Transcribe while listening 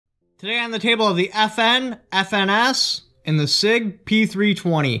Today on the table of the FN, FNS, and the SIG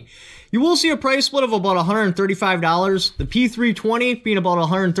P320. You will see a price split of about $135, the P320 being about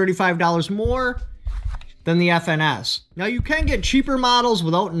 $135 more than the FNS. Now you can get cheaper models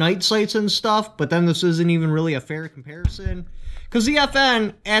without night sights and stuff, but then this isn't even really a fair comparison, because the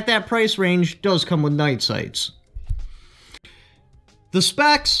FN at that price range does come with night sights. The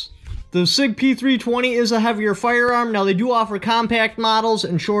specs: the SIG P320 is a heavier firearm. Now they do offer compact models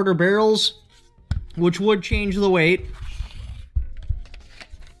and shorter barrels, which would change the weight.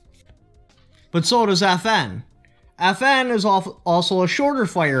 But so does FN. FN is also a shorter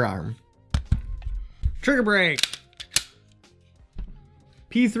firearm. Trigger brake.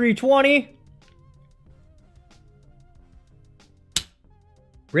 P320.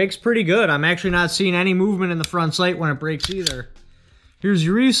 Brakes pretty good. I'm actually not seeing any movement in the front sight when it brakes either. Here's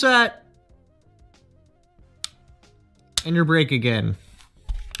your reset. And your brake again.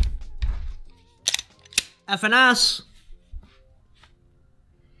 FNS.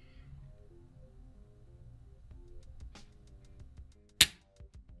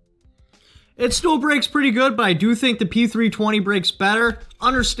 It still brakes pretty good, but I do think the P320 brakes better.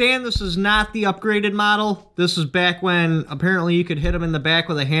 Understand this is not the upgraded model. This is back when apparently you could hit them in the back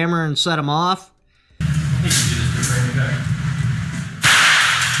with a hammer and set them off.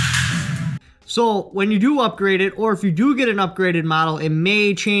 So when you do upgrade it, or if you do get an upgraded model, it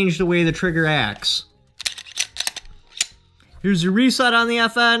may change the way the trigger acts. Here's your reset on the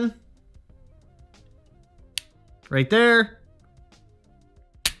FN. Right there.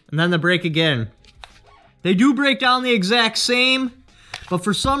 And then the brake again. They do break down the exact same, but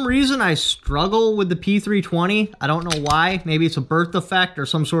for some reason I struggle with the P320. I don't know why. Maybe it's a birth defect or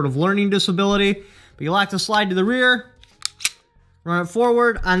some sort of learning disability. But you lock the slide to the rear, run it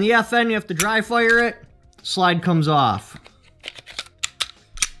forward. On the FN, you have to dry fire it. Slide comes off.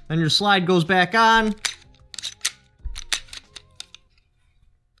 Then your slide goes back on.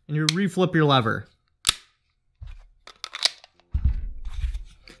 And you reflip your lever.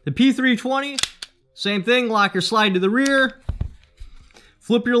 The P320, same thing, lock your slide to the rear,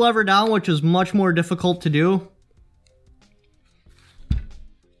 flip your lever down, which is much more difficult to do.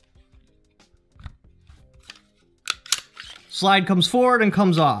 Slide comes forward and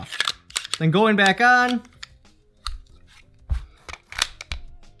comes off. Then going back on.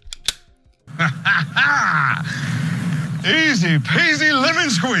 Easy peasy lemon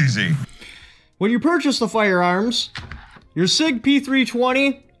squeezy. When you purchase the firearms, your SIG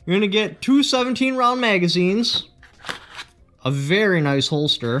P320, you're going to get two 17-round magazines, a very nice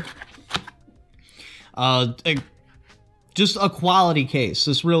holster, just a quality case.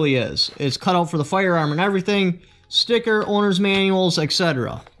 This really is. It's cut out for the firearm and everything, sticker, owner's manuals,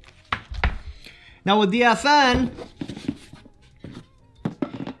 etc. Now with the FN,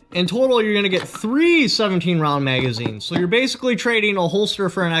 in total you're going to get three 17-round magazines. So you're basically trading a holster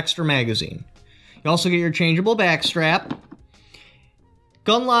for an extra magazine. You also get your changeable back strap,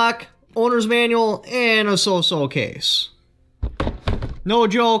 gun lock, owner's manual, and a so-so case. No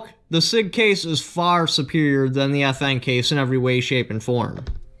joke, the SIG case is far superior than the FN case in every way, shape, and form.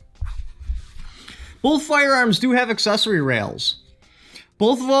 Both firearms do have accessory rails.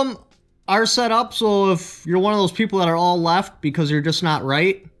 Both of them are set up so if you're one of those people that are all left because you're just not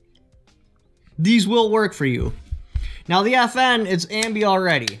right, these will work for you. Now the FN, it's ambi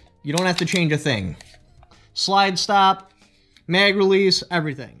already. You don't have to change a thing. Slide stop, mag release,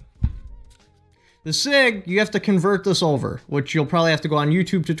 everything. The SIG, you have to convert this over, which you'll probably have to go on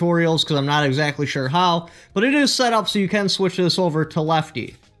YouTube tutorials because I'm not exactly sure how, but it is set up so you can switch this over to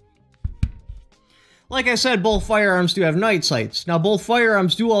lefty. Like I said, both firearms do have night sights. Now both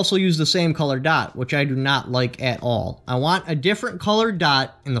firearms do also use the same color dot, which I do not like at all. I want a different colored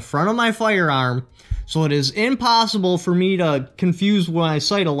dot in the front of my firearm so it is impossible for me to confuse my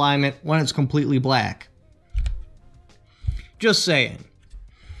sight alignment when it's completely black. Just saying.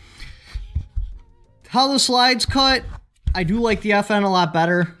 How the slides cut, I do like the FN a lot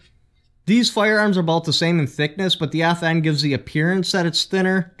better. These firearms are about the same in thickness, but the FN gives the appearance that it's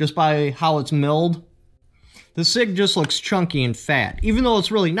thinner just by how it's milled. The SIG just looks chunky and fat. Even though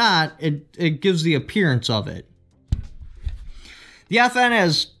it's really not, it gives the appearance of it. The FN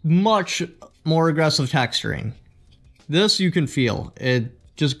has much more aggressive texturing. This you can feel. It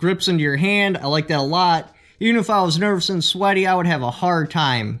just grips into your hand. I like that a lot. Even if I was nervous and sweaty, I would have a hard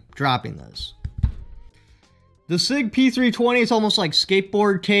time dropping this. The SIG P320 is almost like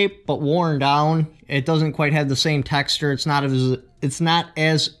skateboard tape, but worn down. It doesn't quite have the same texture. It's not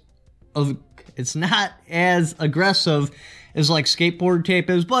as aggressive as like skateboard tape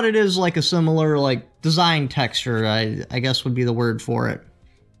is, but it is like a similar like design texture, I guess would be the word for it.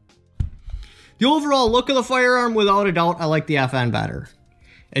 The overall look of the firearm, without a doubt, I like the FN better.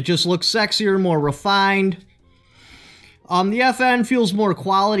 It just looks sexier, more refined. The FN feels more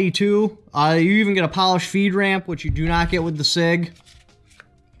quality too. You even get a polished feed ramp, which you do not get with the SIG.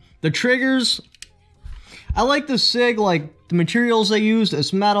 The triggers, I like the SIG, like the materials they used.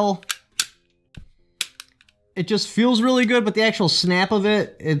 It's metal. It just feels really good, but the actual snap of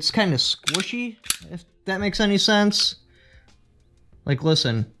it, it's kind of squishy, if that makes any sense. Like,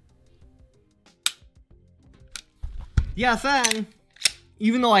 listen. The FN,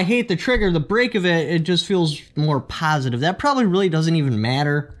 even though I hate the trigger, the break of it, it just feels more positive. That probably really doesn't even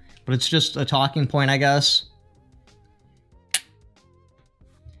matter, but it's just a talking point, I guess.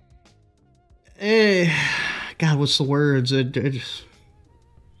 God, what's the words?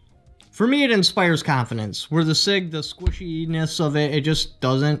 For me, it inspires confidence. Where the SIG, the squishiness of it, it just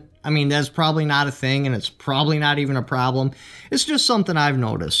doesn't. I mean, that's probably not a thing, and it's probably not even a problem. It's just something I've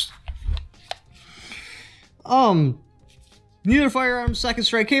noticed. Neither firearm's second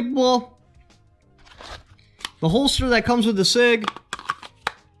strike capable. The holster that comes with the SIG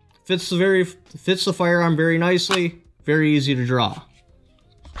fits the firearm very nicely. Very easy to draw.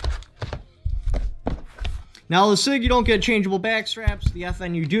 Now the SIG, you don't get changeable back straps. The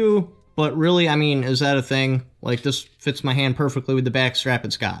FN you do, but really, I mean, is that a thing? Like, this fits my hand perfectly with the back strap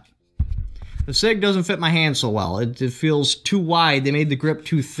it's got. The SIG doesn't fit my hand so well. It feels too wide. They made the grip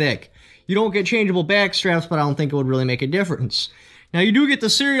too thick. You don't get changeable back straps, but I don't think it would really make a difference. Now, you do get the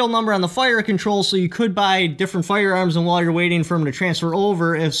serial number on the fire control, so you could buy different firearms, and while you're waiting for them to transfer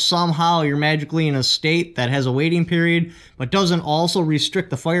over, if somehow you're magically in a state that has a waiting period, but doesn't also restrict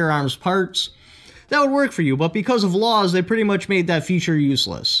the firearms parts, that would work for you. But because of laws, they pretty much made that feature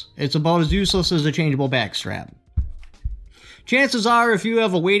useless. It's about as useless as a changeable back strap. Chances are, if you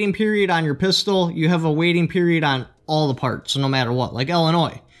have a waiting period on your pistol, you have a waiting period on all the parts, no matter what. Like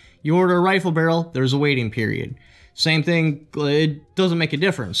Illinois. You order a rifle barrel, there's a waiting period. Same thing, it doesn't make a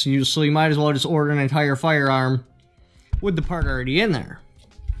difference. So you might as well just order an entire firearm with the part already in there.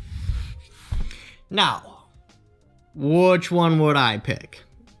 Now, which one would I pick?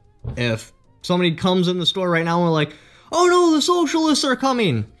 If somebody comes in the store right now and we're like, oh no, the socialists are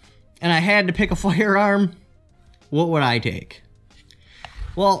coming, and I had to pick a firearm, what would I take?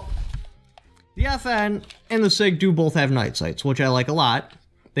 Well, the FN and the SIG do both have night sights, which I like a lot.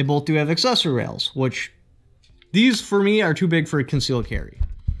 They both do have accessory rails, which these for me are too big for a concealed carry.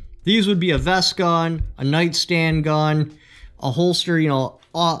 These would be a vest gun, a nightstand gun, a holster, you know,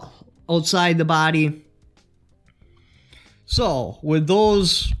 outside the body. So, with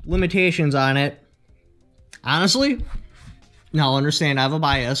those limitations on it, honestly, now understand I have a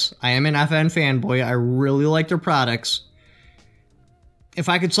bias. I am an FN fanboy. I really like their products. If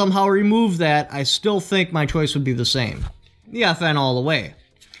I could somehow remove that, I still think my choice would be the same. The FN all the way.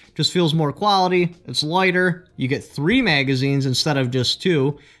 Just feels more quality, it's lighter, you get 3 magazines instead of just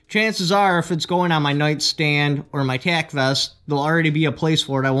 2. Chances are, if it's going on my nightstand or my tack vest, there'll already be a place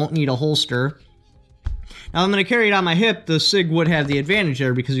for it. I won't need a holster. Now, I'm going to carry it on my hip. The SIG would have the advantage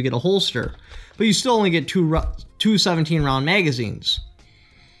there because you get a holster. But you still only get two 17-round magazines.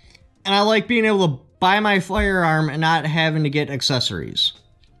 And I like being able to buy my firearm and not having to get accessories.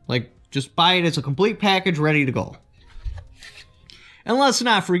 Like, just buy it, it's a complete package ready to go. And let's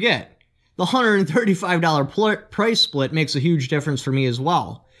not forget, the $135 price split makes a huge difference for me as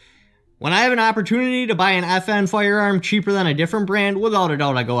well. When I have an opportunity to buy an FN firearm cheaper than a different brand, without a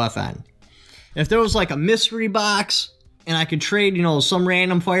doubt I go FN. If there was like a mystery box, and I could trade, you know, some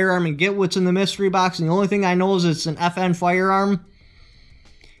random firearm and get what's in the mystery box, and the only thing I know is it's an FN firearm,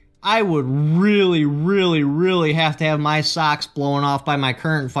 I would really, really, really have to have my socks blown off by my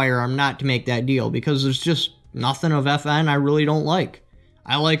current firearm not to make that deal, because there's just nothing of FN I really don't like.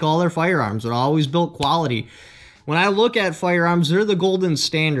 I like all their firearms. They're always built quality. When I look at firearms, they're the golden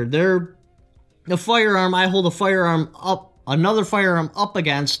standard. They're the firearm I hold a firearm up, another firearm up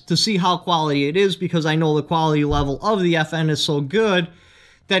against to see how quality it is, because I know the quality level of the FN is so good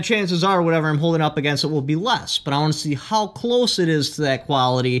that chances are whatever I'm holding up against it will be less. But I want to see how close it is to that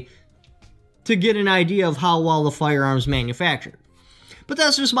quality to get an idea of how well the firearm's manufactured. But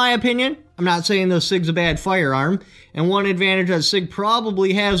that's just my opinion. I'm not saying the SIG's a bad firearm. And one advantage that SIG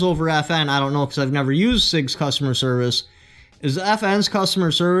probably has over FN, I don't know because I've never used SIG's customer service, is FN's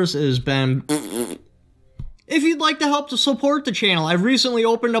customer service has been... If you'd like to help to support the channel, I've recently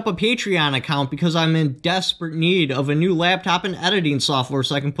opened up a Patreon account because I'm in desperate need of a new laptop and editing software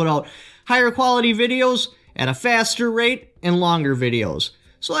so I can put out higher quality videos at a faster rate and longer videos.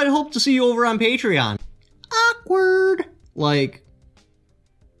 So I'd hope to see you over on Patreon. Awkward. Like,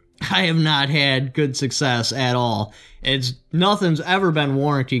 I have not had good success at all. Nothing's ever been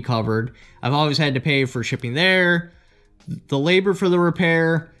warranty covered. I've always had to pay for shipping there, the labor for the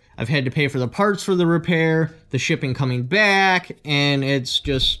repair. I've had to pay for the parts for the repair, the shipping coming back, and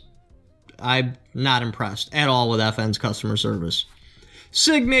I'm not impressed at all with FN's customer service.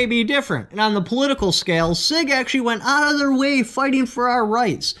 SIG may be different, and on the political scale, SIG actually went out of their way fighting for our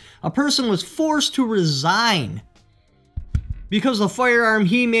rights. A person was forced to resign because the firearm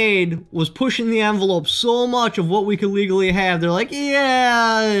he made was pushing the envelope so much of what we could legally have. They're like,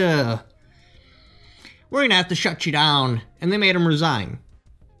 yeah, we're gonna have to shut you down, and they made him resign.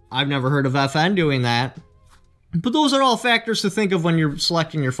 I've never heard of FN doing that, but those are all factors to think of when you're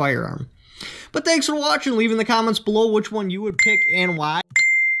selecting your firearm. But thanks for watching. Leave in the comments below which one you would pick and why.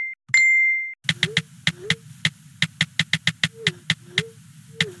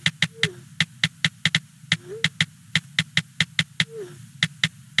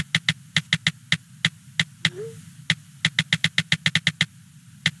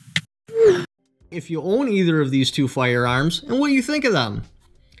 If you own either of these two firearms, and what you think of them.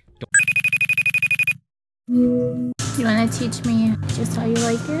 You want to teach me just how you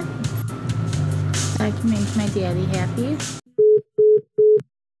like it? So I can make my daddy happy?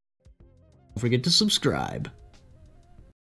 Don't forget to subscribe.